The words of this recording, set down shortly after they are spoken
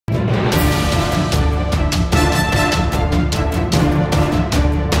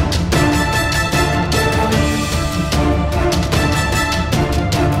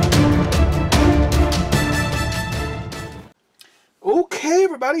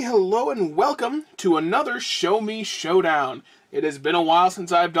everybody, hello and welcome to another Show Me Showdown. It has been a while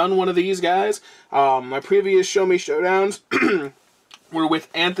since I've done one of these guys. My previous Show Me Showdowns were with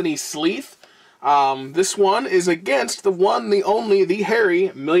Anthony Sleeth. This one is against the one, the only, the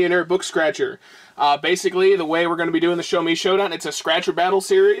hairy Millionaire Book Scratcher. Basically, the way we're going to be doing the Show Me Showdown, it's a Scratcher Battle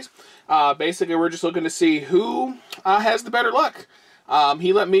series. Basically, we're just looking to see who has the better luck.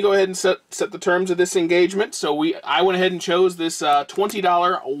 He let me go ahead and set the terms of this engagement, so I went ahead and chose this $20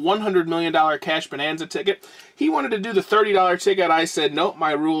 $100 million cash bonanza ticket. He wanted to do the $30 ticket. I said, nope,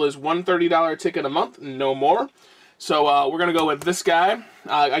 my rule is one $30 ticket a month, no more. So we're going to go with this guy,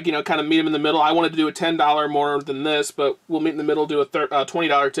 kind of meet him in the middle. I wanted to do a $10 more than this, but we'll meet in the middle, do a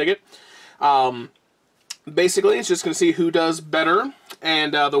 $20 ticket. Basically, it's just going to see who does better,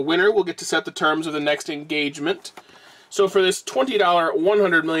 and the winner will get to set the terms of the next engagement. So for this $20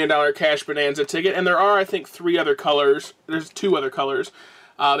 $100 million cash bonanza ticket, and there are, I think, three other colors. There's two other colors.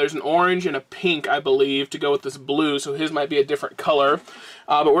 There's an orange and a pink, I believe, to go with this blue, so his might be a different color.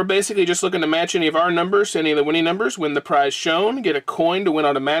 But we're basically just looking to match any of our numbers to any of the winning numbers, win the prize shown, get a coin to win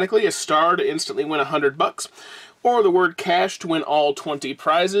automatically, a star to instantly win $100, or the word cash to win all 20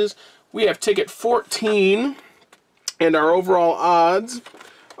 prizes. We have ticket 14, and our overall odds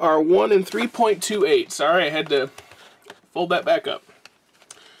are 1 in 3.28. Sorry, I had to fold that back up.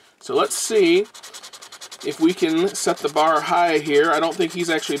 So let's see if we can set the bar high here. I don't think he's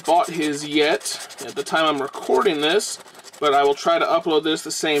actually bought his yet at the time I'm recording this, but I will try to upload this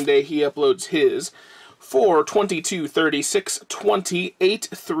the same day he uploads his. 4, 22, 36, 28,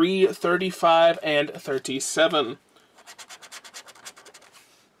 3, 35, and 37.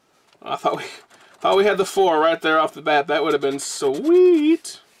 I thought we had the 4 right there off the bat. That would have been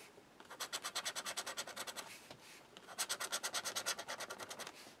sweet.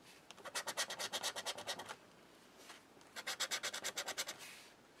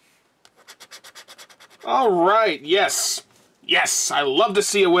 Alright, yes. Yes, I love to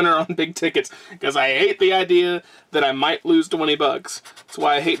see a winner on big tickets, because I hate the idea that I might lose 20 bucks. That's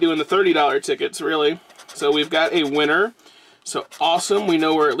why I hate doing the $30 tickets, really. So we've got a winner. So awesome, we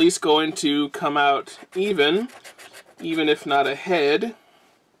know we're at least going to come out even if not ahead.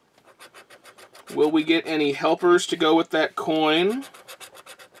 Will we get any helpers to go with that coin?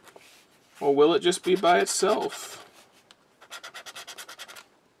 Or will it just be by itself?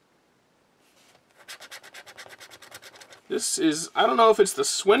 This is, I don't know if it's the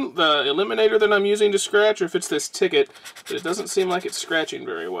eliminator that I'm using to scratch or if it's this ticket, but it doesn't seem like it's scratching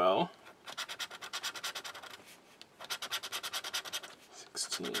very well.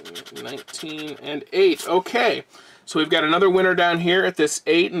 16, 19, and 8. Okay, so we've got another winner down here at this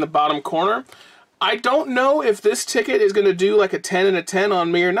 8 in the bottom corner. I don't know if this ticket is going to do like a 10 and a 10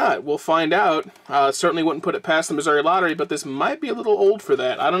 on me or not. We'll find out. Certainly wouldn't put it past the Missouri Lottery, but this might be a little old for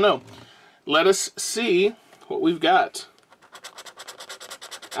that. I don't know. Let us see what we've got.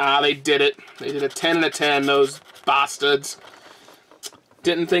 They did it. They did a 10 and a 10, those bastards.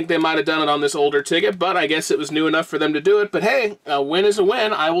 Didn't think they might have done it on this older ticket, but I guess it was new enough for them to do it. But hey, a win is a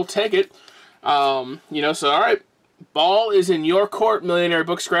win. I will take it. So all right. Ball is in your court, Millionaire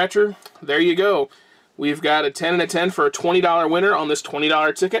Book Scratcher. There you go. We've got a 10 and a 10 for a $20 winner on this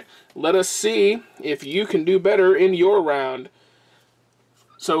 $20 ticket. Let us see if you can do better in your round.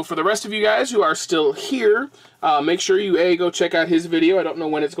 So for the rest of you guys who are still here, make sure you, go check out his video. I don't know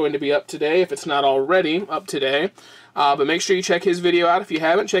when it's going to be up today, if it's not already up today. But make sure you check his video out if you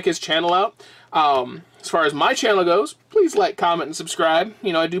haven't. Check his channel out. As far as my channel goes, please like, comment, and subscribe.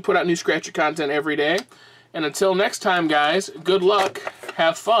 I do put out new Scratcher content every day. And until next time, guys, good luck,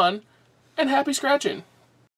 have fun, and happy scratching.